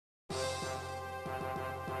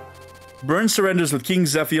Byrne surrenders with King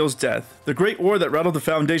Zephiel's death. The great war that rattled the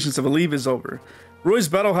foundations of Aleve is over. Roy's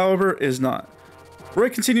battle, however, is not. Roy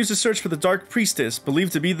continues to search for the Dark Priestess,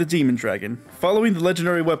 believed to be the Demon Dragon. Following the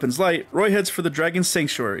legendary weapon's light, Roy heads for the Dragon's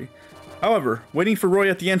Sanctuary. However, waiting for Roy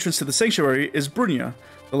at the entrance to the Sanctuary is Brunja,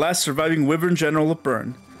 the last surviving Wyvern General of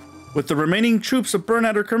Byrne. With the remaining troops of Byrne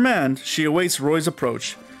at her command, she awaits Roy's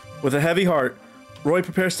approach. With a heavy heart, Roy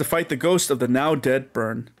prepares to fight the ghost of the now dead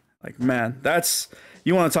Byrne. Like, man, that's...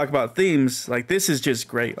 You want to talk about themes, like, this is just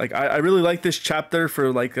great. Like, I really like this chapter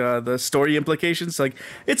for, like, the story implications. Like,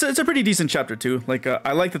 it's a pretty decent chapter, too. Like,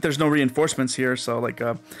 I like that there's no reinforcements here, so, like,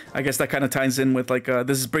 I guess that kind of ties in with, like,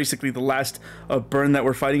 this is basically the last of Byrne that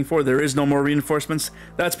we're fighting for. There is no more reinforcements.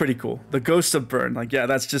 That's pretty cool. The Ghosts of Byrne. Like, yeah,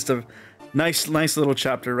 that's just a nice little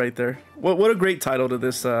chapter right there. What a great title to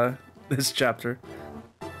this, this chapter.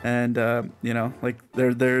 And you know, like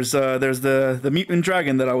there's the mutant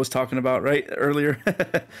dragon that I was talking about right earlier.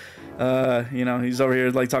 You know, he's over here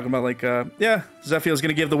like talking about like yeah, Zephiel's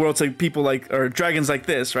gonna give the world to people like or dragons like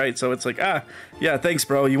this, right? So it's like, ah, yeah, thanks,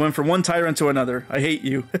 bro. You went from one tyrant to another. I hate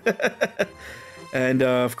you. And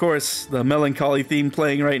of course, the melancholy theme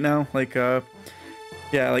playing right now. Like yeah,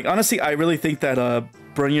 like honestly, I really think that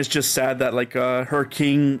Brunja's just sad that like her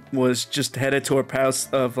king was just headed to a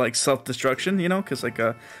path of like self-destruction, you know, because like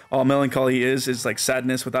all melancholy is like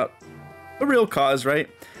sadness without a real cause, right?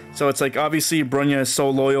 So it's like obviously Brunja is so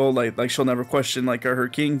loyal, like she'll never question like her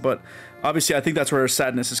king, but obviously I think that's where her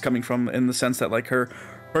sadness is coming from, in the sense that like her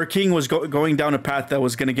king was going down a path that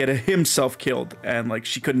was gonna get himself killed, and like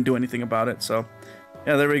she couldn't do anything about it. So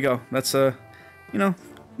yeah, there we go. That's you know,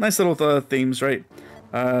 nice little themes, right?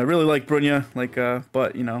 I really like Brunja, like,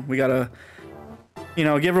 but, you know, we gotta, you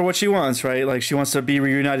know, give her what she wants, right? Like, she wants to be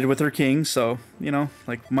reunited with her king, so, you know,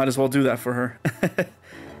 like, might as well do that for her.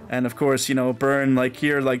 And, of course, you know, Byrne, like,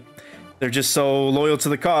 here, like, they're just so loyal to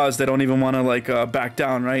the cause, they don't even want to, like, back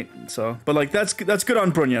down, right? So, but, like, that's good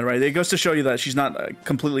on Brunja, right? It goes to show you that she's not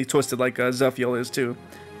completely twisted like Zephiel is, too.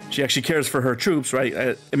 She actually cares for her troops,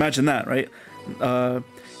 right? Imagine that, right?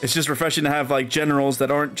 It's just refreshing to have like generals that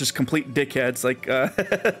aren't just complete dickheads, like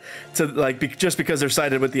to like just because they're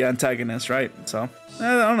sided with the antagonist, right? So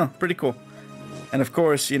I don't know, pretty cool. And of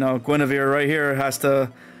course, you know, Guinevere right here has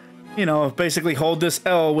to, you know, basically hold this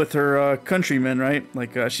L with her countrymen, right?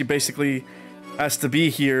 Like she basically has to be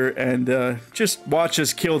here and just watch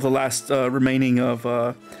us kill the last remaining of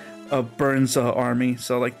Byrne's army.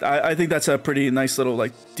 So like I think that's a pretty nice little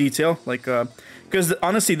like detail, like because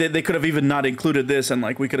honestly they could have even not included this and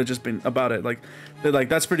like we could have just been about it, like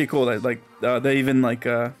that's pretty cool that like they even like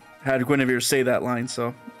had Guinevere say that line.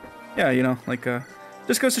 So yeah, you know, like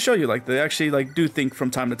just goes to show you like they actually like do think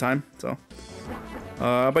from time to time. So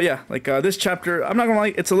but yeah, like this chapter, I'm not gonna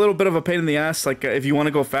lie, it's a little bit of a pain in the ass. Like if you want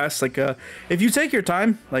to go fast, like if you take your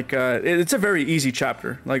time, like it's a very easy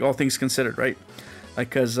chapter, like all things considered, right? Like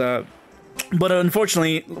because but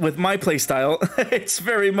unfortunately, with my playstyle, it's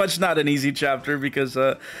very much not an easy chapter because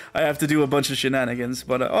I have to do a bunch of shenanigans.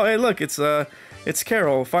 But oh hey, look, it's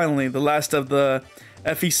Carol, finally, the last of the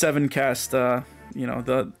FE7 cast. You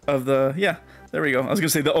know, yeah, there we go. I was gonna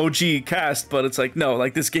say the OG cast, but it's like no,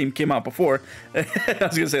 like this game came out before. I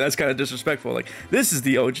was gonna say that's kind of disrespectful. Like this is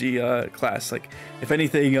the OG class. Like if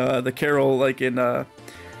anything, the Carol like in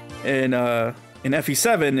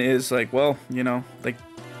FE7 is like, well, you know, like.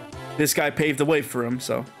 This guy paved the way for him,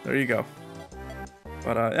 so there you go.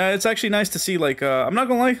 But it's actually nice to see, like, I'm not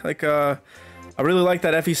gonna lie, like, I really like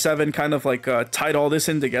that FE7 kind of, like, tied all this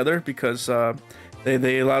in together, because,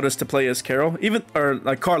 they allowed us to play as Carol, or,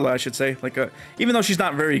 like, Carla, I should say, like, even though she's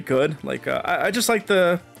not very good, like, I just like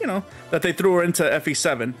you know, that they threw her into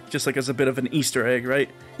FE7, just, like, as a bit of an Easter egg, right?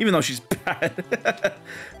 Even though she's bad.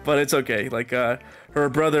 But it's okay, like, her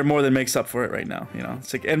brother more than makes up for it right now, you know?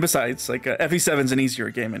 It's like, and besides, like, FE7's an easier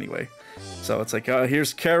game anyway. So it's like,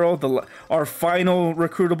 here's Carol, our final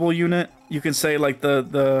recruitable unit. You can say, like, I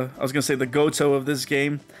was gonna say the Goto of this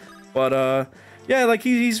game. But, yeah, like,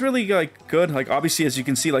 he's really, like, good. Like, obviously, as you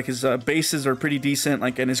can see, like, his bases are pretty decent,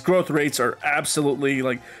 like, and his growth rates are absolutely,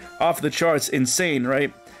 like, off the charts, insane,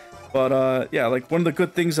 right? But, yeah, like, one of the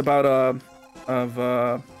good things about,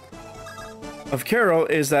 of Carol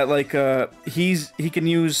is that like he can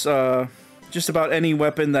use just about any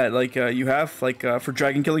weapon that like you have like for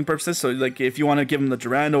dragon killing purposes. So like if you want to give him the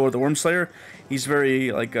Durando or the Wormslayer, he's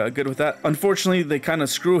very like good with that. Unfortunately, they kind of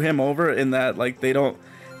screw him over in that like they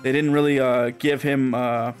didn't really give him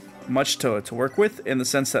much to work with, in the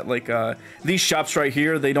sense that like these shops right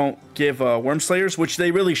here, they don't give Worm Slayers, which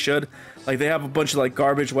they really should. Like they have a bunch of like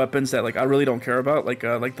garbage weapons that like I really don't care about, like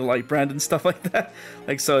the light brand and stuff like that.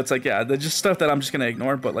 Like so it's like, yeah, they're just stuff that I'm just gonna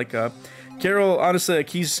ignore. But like Carol, honestly, like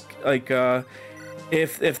he's like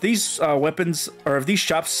if these weapons, or if these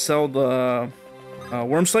shops sell the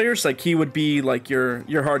Worm Slayers, like he would be like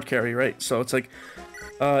your hard carry, right? So it's like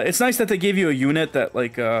it's nice that they give you a unit that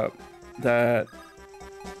like that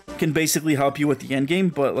can basically help you with the end game,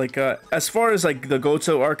 but like as far as like the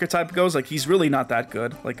Goto archetype goes, like he's really not that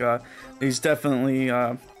good. Like he's definitely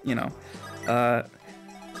you know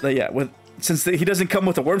but yeah, with since he doesn't come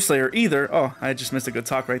with a Worm Slayer either. Oh, I just missed a good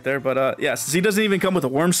talk right there. But yeah, since he doesn't even come with a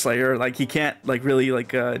Worm Slayer, like he can't like really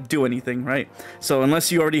like do anything, right? So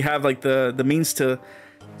unless you already have like the means to,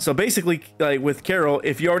 so basically like with Carol,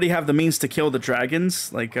 if you already have the means to kill the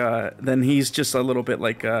dragons, like then he's just a little bit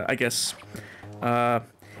like I guess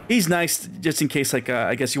he's nice just in case, like,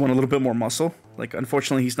 I guess you want a little bit more muscle. Like,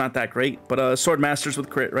 unfortunately, he's not that great. But Sword Masters with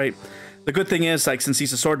crit, right? The good thing is, like, since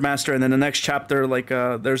he's a Sword Master, and then the next chapter, like,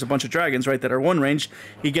 there's a bunch of dragons, right, that are one range,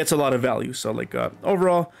 he gets a lot of value. So, like,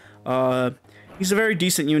 overall, he's a very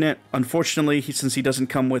decent unit. Unfortunately, since he doesn't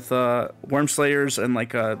come with Worm Slayers, and,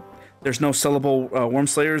 like, there's no sellable Worm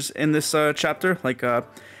Slayers in this chapter, like,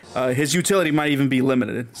 his utility might even be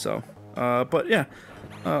limited. So, but, yeah,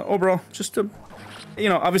 overall, just a... You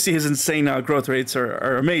know, obviously his insane growth rates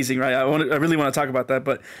are amazing, right? I really want to talk about that,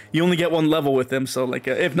 but you only get one level with him, so like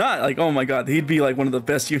if not, like oh my god, he'd be like one of the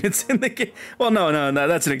best units in the game. Well, no,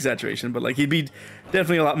 that's an exaggeration, but like he'd be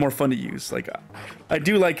definitely a lot more fun to use. Like I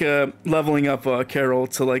do like leveling up Carol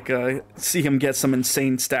to like see him get some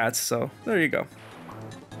insane stats. So there you go.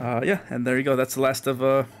 Yeah, and there you go. That's the last of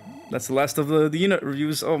the unit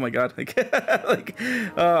reviews. Oh my god, like, like,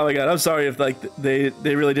 oh my god. I'm sorry if like they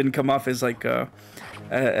really didn't come off as like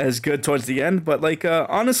as good towards the end, but like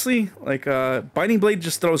honestly, like Binding Blade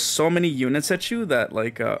just throws so many units at you that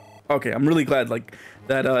like okay, I'm really glad like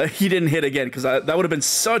that he didn't hit again, because that would have been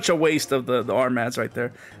such a waste of the RMADs right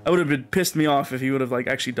there. That would have been pissed me off if he would have like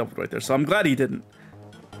actually doubled right there. So I'm glad he didn't.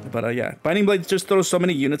 But yeah, Binding Blade just throws so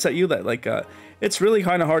many units at you that like it's really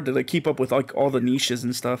kind of hard to like keep up with like all the niches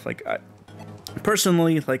and stuff. Like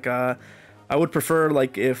personally, like I would prefer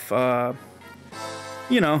like if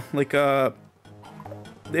you know, like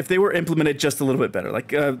if they were implemented just a little bit better.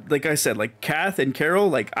 Like I said, like Kath and Carol,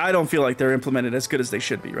 like I don't feel like they're implemented as good as they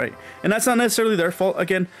should be, right? And that's not necessarily their fault.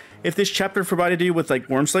 Again, if this chapter provided you with like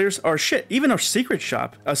Worm Slayers, or shit, even a secret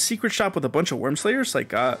shop with a bunch of Worm Slayers,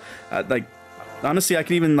 like honestly, I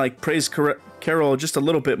can even like praise Carol just a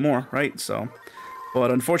little bit more, right? So, but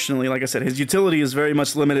unfortunately, like I said, his utility is very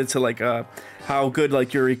much limited to like how good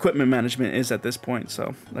like your equipment management is at this point.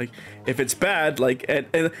 So, like if it's bad, like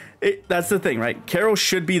that's the thing, right? Carol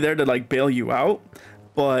should be there to like bail you out,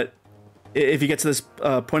 but if you get to this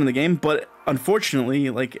point in the game, but unfortunately,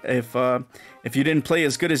 like if you didn't play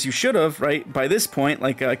as good as you should have, right, by this point,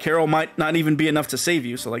 like Carol might not even be enough to save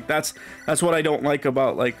you. So like that's what I don't like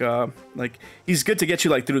about like he's good to get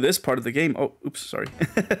you like through this part of the game. Oh, oops, sorry.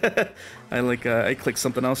 I clicked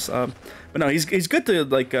something else. But no, he's good to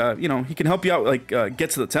like you know, he can help you out like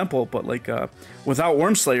get to the temple, but like without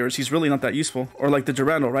Worm Slayers, he's really not that useful. Or like the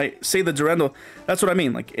Durandal, right? Say the Durandal, that's what I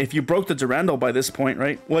mean. Like if you broke the Durandal by this point,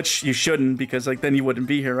 right? Which you shouldn't, because like then you wouldn't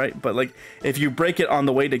be here, right? But like if you break it on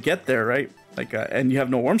the way to get there, right? Like and you have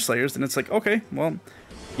no Worm Slayers, then it's like, okay, well,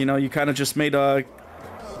 you know, you kind of just made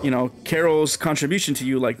you know, Carol's contribution to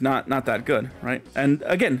you like not that good, right? And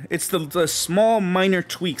again, it's the small minor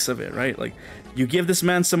tweaks of it, right? Like you give this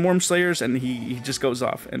man some Worm Slayers and he just goes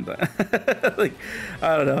off, and like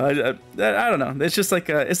I don't know, I don't know. It's just like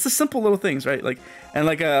it's the simple little things, right? Like and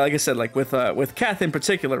like I said, like with Kath in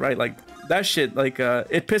particular, right? Like that shit, like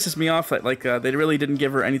it pisses me off that like they really didn't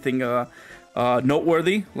give her anything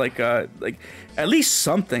noteworthy, like at least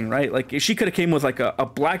something, right? Like she could have came with like a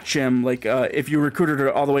black gem, like if you recruited her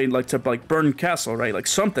all the way like to like Burn Castle, right? Like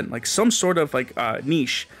something, like some sort of like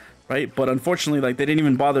niche, right? But unfortunately, like they didn't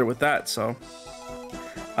even bother with that. So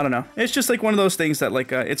I don't know. It's just like one of those things that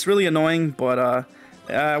like it's really annoying, but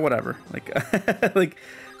whatever. Like like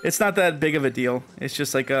it's not that big of a deal. It's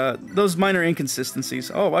just like those minor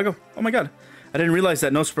inconsistencies. Oh, oh my god, I didn't realize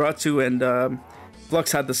that Nosferatu and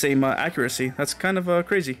Flux had the same accuracy. That's kind of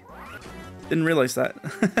crazy. Didn't realize that.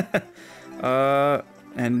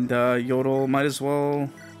 And Yodel might as well...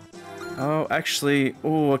 Oh, actually...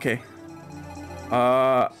 Oh, okay.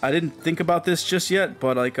 I didn't think about this just yet,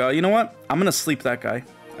 but like, you know what? I'm gonna sleep that guy.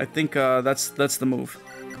 I think that's the move.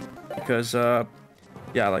 Because,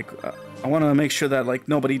 yeah, like, I want to make sure that like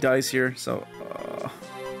nobody dies here, so...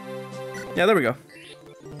 yeah, there we go.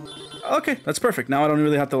 Okay, that's perfect. Now I don't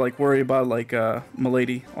really have to like worry about like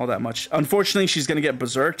Milady all that much. Unfortunately, she's gonna get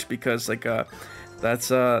berserked because like that's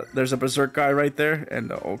there's a berserk guy right there,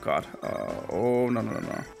 and oh god, oh no no no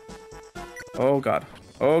no, oh god,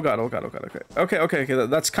 oh god, oh god, oh god. Okay,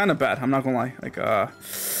 that's kind of bad. I'm not gonna lie. Like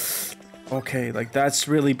okay, like that's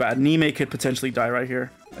really bad. Nime could potentially die right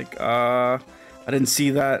here. Like I didn't see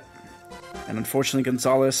that, and unfortunately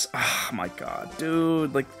Gonzalez. Oh my god,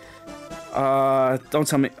 dude, like. Don't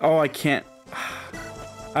tell me. Oh, I can't.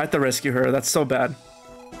 I have to rescue her. That's so bad.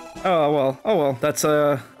 Oh well. That's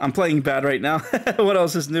I'm playing bad right now. What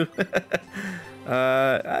else is new? You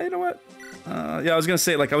know what? Yeah, I was gonna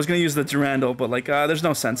say like I was gonna use the Durandal, but like there's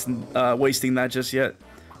no sense in wasting that just yet.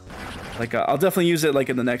 Like I'll definitely use it like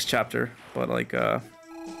in the next chapter, but like let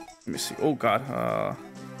me see. Oh god.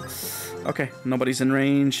 Okay, nobody's in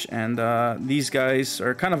range, and these guys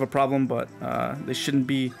are kind of a problem, but they shouldn't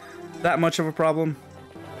be that much of a problem.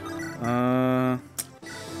 You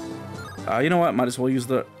know what? Might as well use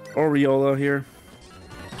the Aureola here.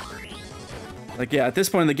 Like, yeah, at this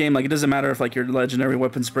point in the game, like, it doesn't matter if like your legendary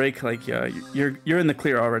weapons break. Like, you're in the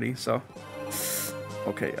clear already. So,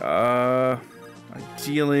 okay.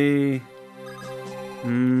 Ideally,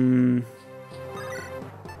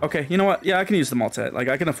 okay. You know what? Yeah, I can use the multi-hit. Like,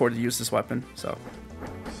 I can afford to use this weapon. So,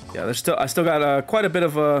 yeah, I still got quite a bit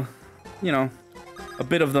of you know. A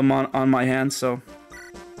bit of them on my hands, so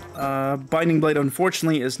Binding Blade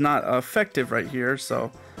unfortunately is not effective right here,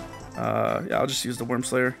 so yeah, I'll just use the Worm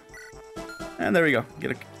Slayer, and there we go,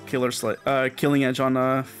 get a killing edge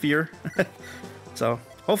on Fear. So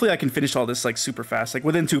hopefully I can finish all this like super fast, like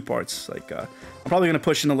within 2 parts. Like I'm probably gonna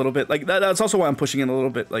push in a little bit, like that's also why I'm pushing in a little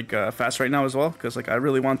bit like fast right now as well, because like I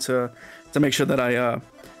really want to make sure that I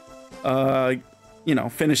you know,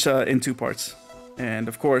 finish in 2 parts. And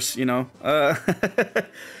of course, you know, yeah,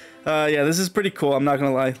 this is pretty cool. I'm not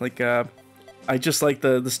gonna lie. Like, I just like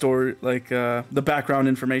the story, like the background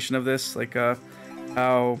information of this, like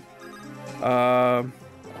how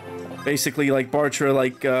basically like Bartra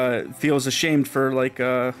like feels ashamed for like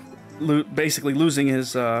basically losing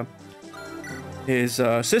his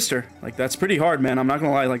sister. Like that's pretty hard, man. I'm not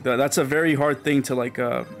gonna lie. Like that's a very hard thing to like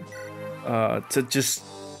to just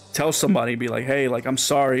tell somebody, be like, hey, like I'm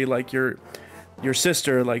sorry, like your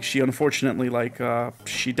sister, like she unfortunately like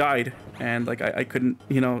she died, and like I couldn't,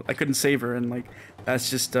 you know, I couldn't save her, and like that's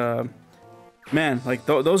just man, like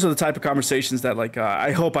those are the type of conversations that like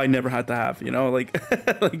I hope I never had to have, you know, like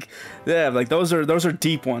like yeah, like those are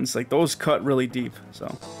deep ones, like those cut really deep.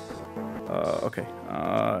 So okay,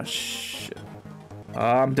 shit.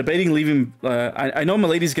 I'm debating leaving. I know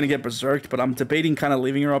Milady's gonna get berserked, but I'm debating kind of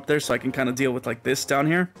leaving her up there so I can kind of deal with like this down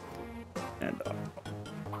here. And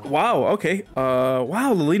wow, okay.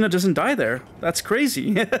 Wow, Lilina doesn't die there. That's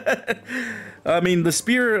crazy. I mean, the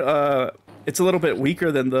spear, it's a little bit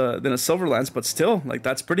weaker than a silver lance, but still, like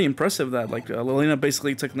that's pretty impressive. That like Lilina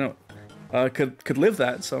basically took no, could live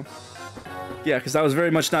that. So yeah, because that was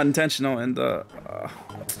very much not intentional, and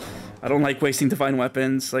I don't like wasting divine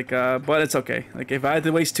weapons. Like, but it's okay. Like if I had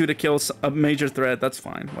to waste 2 to kill a major threat, that's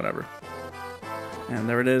fine. Whatever. And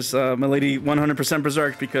there it is, Milady 100%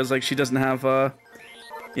 berserked because like she doesn't have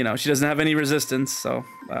you know, she doesn't have any resistance, so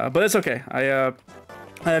but it's okay. I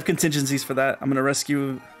have contingencies for that. I'm gonna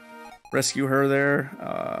rescue her there.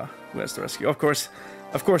 Who has the rescue? Of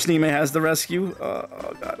course Nime has the rescue.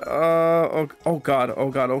 Oh god. Oh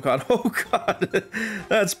god.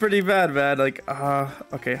 That's pretty bad, man. Like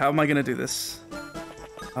okay, how am I gonna do this?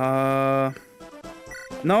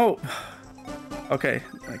 No. Okay,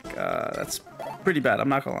 like that's pretty bad. I'm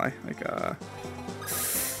not gonna lie. Like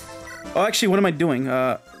oh, actually, what am I doing?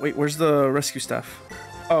 Wait, where's the rescue staff?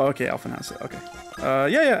 Oh, okay, Alphen has it. Okay.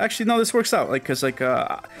 Yeah. Actually, no, this works out. Like, cause like,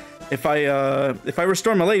 if I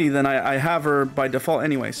restore Milady, then I have her by default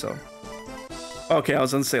anyway. So. Okay, I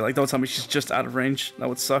was gonna say like, don't tell me she's just out of range. That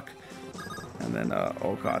would suck. And then,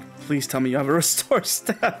 oh god, please tell me you have a restore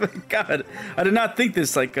staff. God, I did not think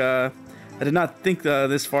this. Like, I did not think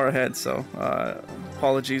this far ahead. So,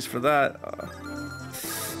 apologies for that.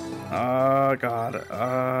 Oh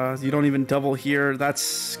god, you don't even double here.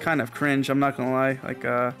 That's kind of cringe, I'm not gonna lie. Like,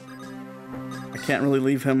 I can't really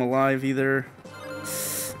leave him alive either.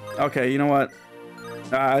 Okay, you know what?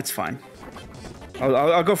 It's fine.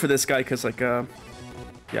 I'll go for this guy, because, like,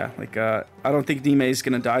 yeah, like, I don't think Nime is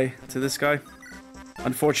gonna die to this guy.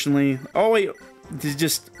 Unfortunately. Oh, wait.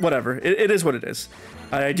 Just, whatever. It is what it is.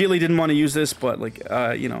 I ideally didn't want to use this, but, like,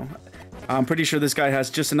 you know, I'm pretty sure this guy has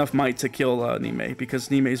just enough might to kill Nime, because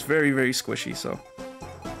Nime is very, very squishy, so...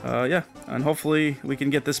 yeah, and hopefully we can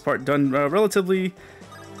get this part done relatively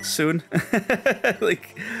soon.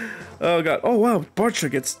 Like, oh god. Oh wow, Bartra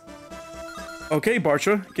gets Okay,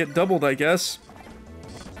 Bartra, get doubled, I guess.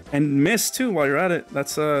 And miss, too, while you're at it.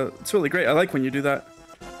 That's it's really great. I like when you do that.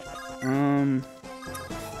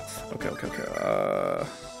 Okay.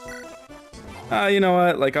 You know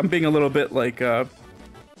what? Like, I'm being a little bit, like, I'm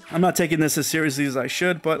not taking this as seriously as I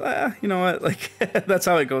should, but, you know what? Like, that's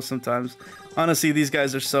how it goes sometimes. Honestly, these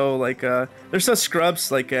guys are so, like, they're such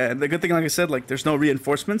scrubs. Like, the good thing, like I said, like, there's no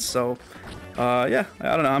reinforcements, so, yeah,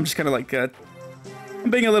 I don't know. I'm just kind of, like, I'm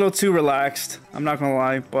being a little too relaxed. I'm not gonna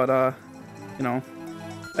lie, but, you know,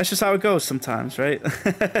 that's just how it goes sometimes, right?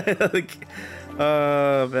 Like,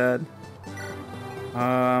 man.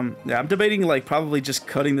 Yeah, I'm debating, like, probably just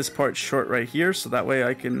cutting this part short right here, so that way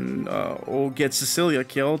I can, get Cecilia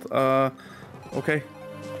killed. Okay.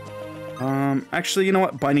 Actually, you know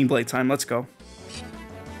what? Binding Blade time, let's go.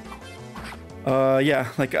 Yeah,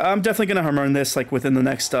 like, I'm definitely gonna hammer this, like, within the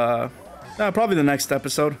next, probably the next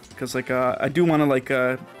episode, because, like, I do want to, like,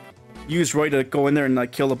 use Roy to go in there and,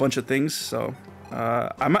 like, kill a bunch of things, so,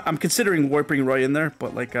 I'm considering warping Roy in there,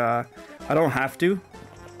 but, like, I don't have to.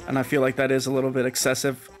 And I feel like that is a little bit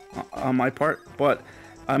excessive on my part, but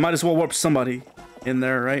I might as well warp somebody in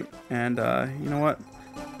there, right? And you know what?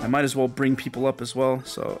 I might as well bring people up as well.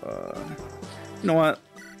 So you know what?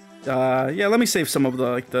 Yeah, let me save some of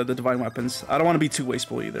the the divine weapons. I don't want to be too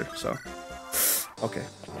wasteful either. So okay,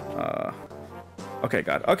 okay,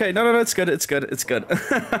 God. Okay, no, it's good. It's good. It's good.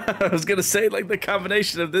 I was gonna say, like, the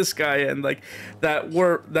combination of this guy and, like, that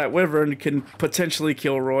wyvern can potentially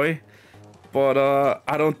kill Roy. But,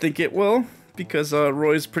 I don't think it will, because,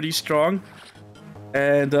 Roy's pretty strong.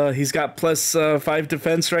 And, he's got plus, 5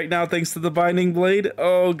 defense right now, thanks to the Binding Blade.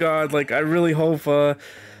 Oh, God, like, I really hope, that,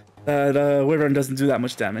 Wyvern doesn't do that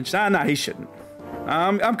much damage. Nah, he shouldn't.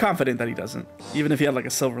 I'm confident that he doesn't, even if he had, like, a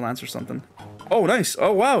Silver Lance or something. Oh, nice.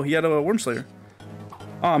 Oh, wow, he had a Wormslayer.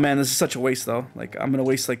 Oh, man, this is such a waste, though. Like, I'm gonna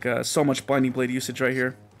waste, like, so much Binding Blade usage right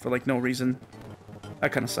here for, like, no reason.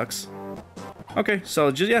 That kind of sucks. Okay,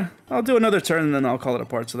 so just, yeah, I'll do another turn and then I'll call it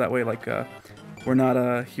apart, so that way, like, we're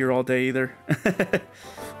not here all day either.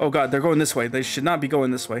 Oh God, they're going this way. They should not be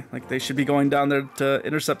going this way. Like, they should be going down there to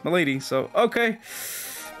intercept my lady. So okay.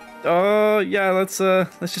 Oh yeah, let's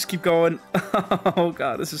just keep going. Oh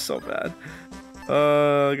God, this is so bad.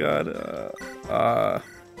 Oh God.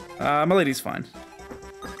 My lady's fine.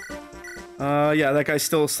 Yeah, that guy's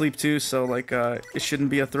still asleep too, so, like, it shouldn't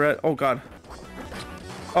be a threat. Oh God.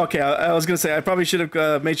 Okay, I was gonna say I probably should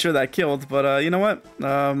have made sure that killed, but you know what?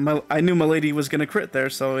 I knew my lady was gonna crit there,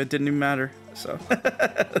 so it didn't even matter. So,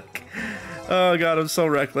 oh God, I'm so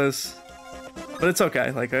reckless. But it's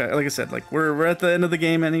okay. Like I said, like, we're at the end of the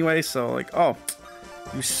game anyway, so, like, oh,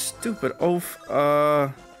 you stupid oaf.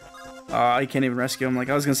 I can't even rescue him. Like,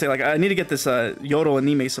 I was gonna say, like, I need to get this Yodel and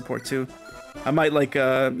Nime support too. I might, like,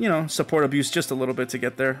 you know, support abuse just a little bit to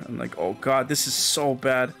get there. I'm like, oh God, this is so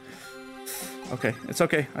bad. Okay, it's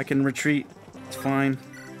okay. I can retreat. It's fine.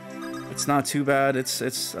 It's not too bad. It's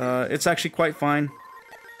actually quite fine.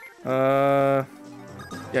 Yeah.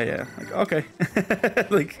 Like, okay.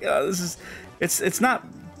 Like, this is. It's not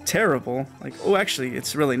terrible. Like, oh, actually,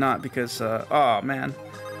 it's really not, because oh man,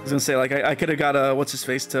 I was gonna say, like, I could have got what's his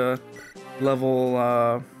face to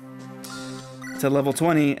level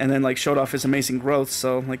 20 and then, like, showed off his amazing growth.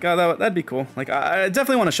 So, like, oh, that'd be cool. Like, I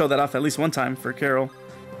definitely want to show that off at least one time for Carol.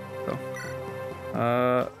 So.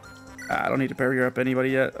 I don't need to barrier up anybody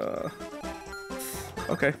yet.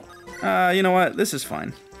 Okay. You know what? This is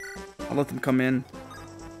fine. I'll let them come in.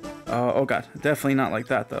 Oh God. Definitely not like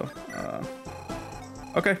that, though.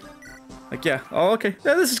 Okay. Like, yeah. Oh, okay.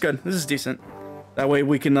 Yeah, this is good. This is decent. That way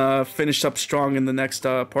we can, finish up strong in the next,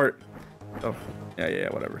 part. Oh. Yeah,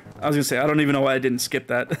 whatever. I was gonna say, I don't even know why I didn't skip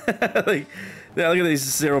that. Like, yeah, look at these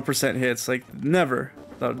 0% hits. Like, never.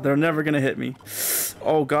 They're never gonna hit me.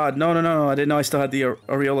 Oh God, no. I didn't know I still had the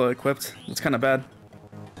Aureola equipped. It's kind of bad.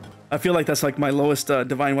 I feel like that's, like, my lowest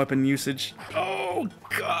divine weapon usage. Oh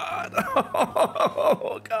God.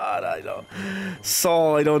 Oh God, I don't.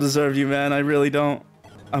 Saul, I don't deserve you, man. I really don't.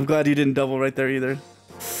 I'm glad you didn't double right there either.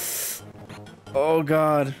 Oh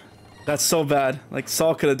God, that's so bad. Like,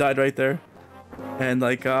 Saul could have died right there. And,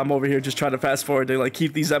 like, I'm over here just trying to fast forward to, like,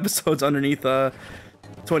 keep these episodes underneath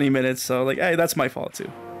 20 minutes, so, like, hey, that's my fault too.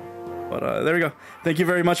 But there we go. Thank you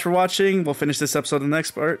very much for watching. We'll finish this episode in the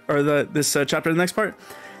next part, or this chapter in the next part.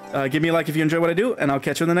 Give me a like if you enjoy what I do, and I'll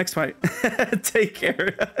catch you in the next fight. Take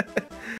care.